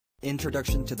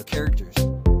Introduction to the characters.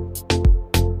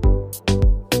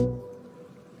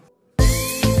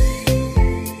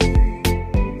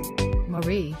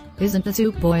 Marie, isn't the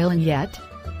soup boiling yet?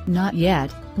 Not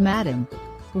yet, madam.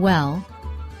 Well,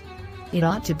 it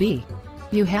ought to be.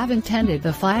 You haven't tended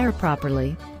the fire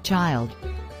properly, child.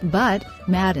 But,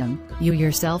 madam, you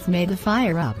yourself made the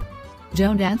fire up.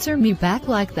 Don't answer me back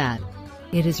like that.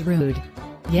 It is rude.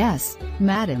 Yes,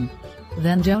 madam.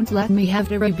 Then don't let me have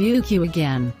to rebuke you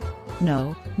again.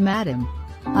 No, madam.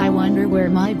 I wonder where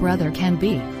my brother can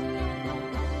be.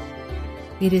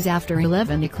 It is after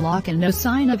 11 o'clock and no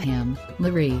sign of him,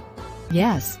 Marie.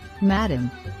 Yes,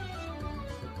 madam.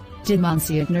 Did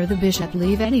Monsignor the Bishop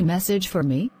leave any message for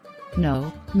me?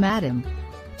 No, madam.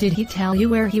 Did he tell you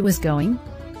where he was going?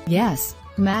 Yes,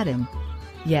 madam.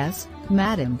 Yes,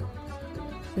 madam.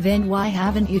 Then why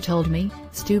haven't you told me,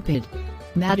 stupid?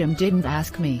 Madam didn't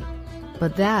ask me.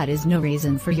 But that is no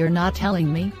reason for your not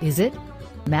telling me, is it?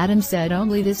 Madam said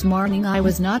only this morning I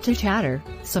was not to chatter,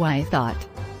 so I thought.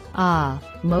 Ah,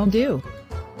 mon Dieu.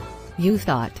 You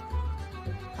thought.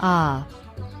 Ah.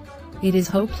 It is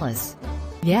hopeless.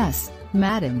 Yes,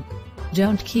 madam.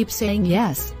 Don't keep saying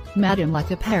yes, madam, like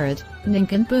a parrot,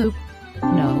 nincompoop.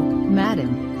 No,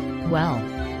 madam. Well.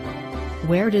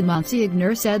 Where did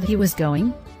Monsignor said he was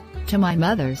going? To my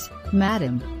mother's,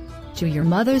 madam. To your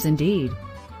mother's indeed.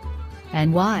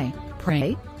 And why,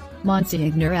 pray?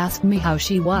 Monsignor asked me how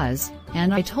she was,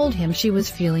 and I told him she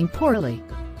was feeling poorly.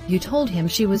 You told him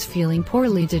she was feeling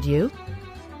poorly, did you?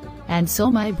 And so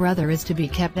my brother is to be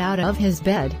kept out of his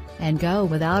bed, and go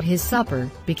without his supper,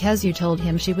 because you told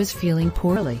him she was feeling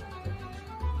poorly.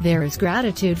 There is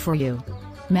gratitude for you.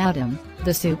 Madam,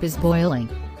 the soup is boiling.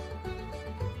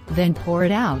 Then pour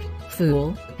it out,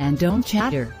 fool, and don't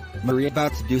chatter. Marie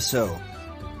about to do so.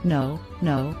 No,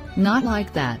 no, not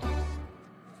like that.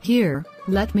 Here,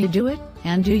 let me do it,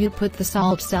 and do you put the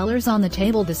salt cellars on the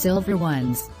table, the silver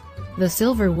ones? The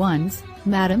silver ones,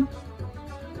 madam?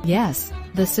 Yes,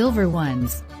 the silver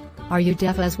ones. Are you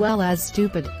deaf as well as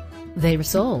stupid? They were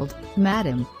sold,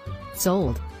 madam.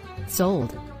 Sold.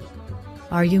 Sold.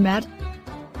 Are you mad?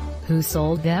 Who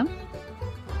sold them?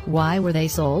 Why were they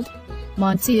sold?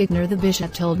 Monsignor the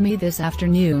Bishop told me this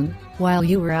afternoon, while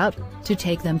you were out, to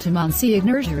take them to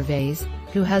Monsignor Gervais,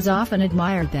 who has often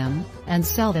admired them, and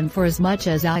sell them for as much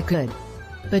as I could.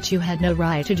 But you had no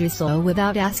right to do so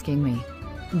without asking me.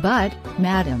 But,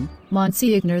 madam,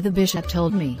 Monsignor the Bishop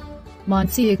told me.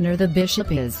 Monsignor the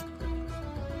Bishop is.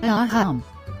 Ahem.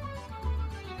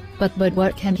 But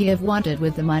what can he have wanted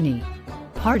with the money?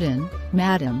 Pardon,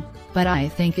 madam, but I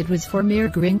think it was for mere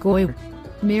gringoire.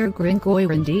 Mere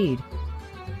gringoire indeed.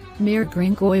 Mere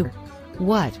gringoire.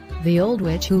 What, the old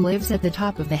witch who lives at the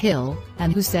top of the hill,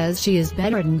 and who says she is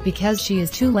bedridden because she is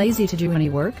too lazy to do any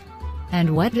work?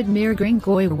 And what did mere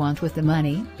gringoire want with the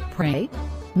money, pray?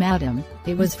 Madam,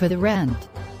 it was for the rent.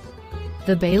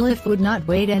 The bailiff would not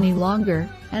wait any longer,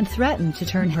 and threatened to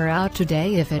turn her out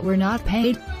today if it were not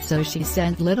paid, so she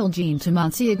sent little Jean to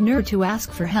Monsignor to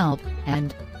ask for help,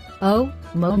 and… oh,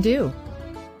 mon Dieu!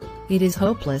 It is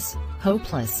hopeless,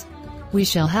 hopeless. We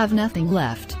shall have nothing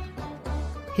left.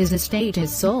 His estate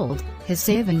is sold, his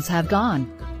savings have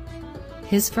gone.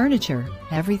 His furniture,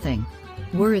 everything.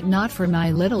 Were it not for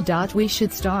my little Dot we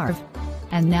should starve.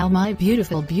 And now my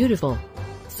beautiful, beautiful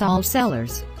salt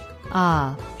cellars.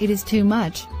 Ah, it is too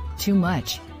much, too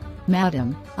much.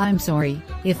 Madam, I'm sorry,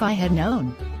 if I had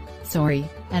known. Sorry,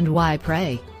 and why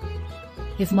pray?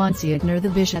 If Monsignor the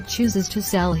Bishop chooses to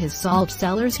sell his salt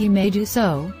cellars he may do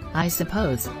so, I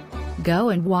suppose. Go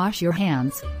and wash your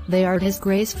hands, they are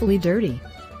disgracefully dirty.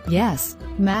 Yes,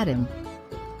 madam,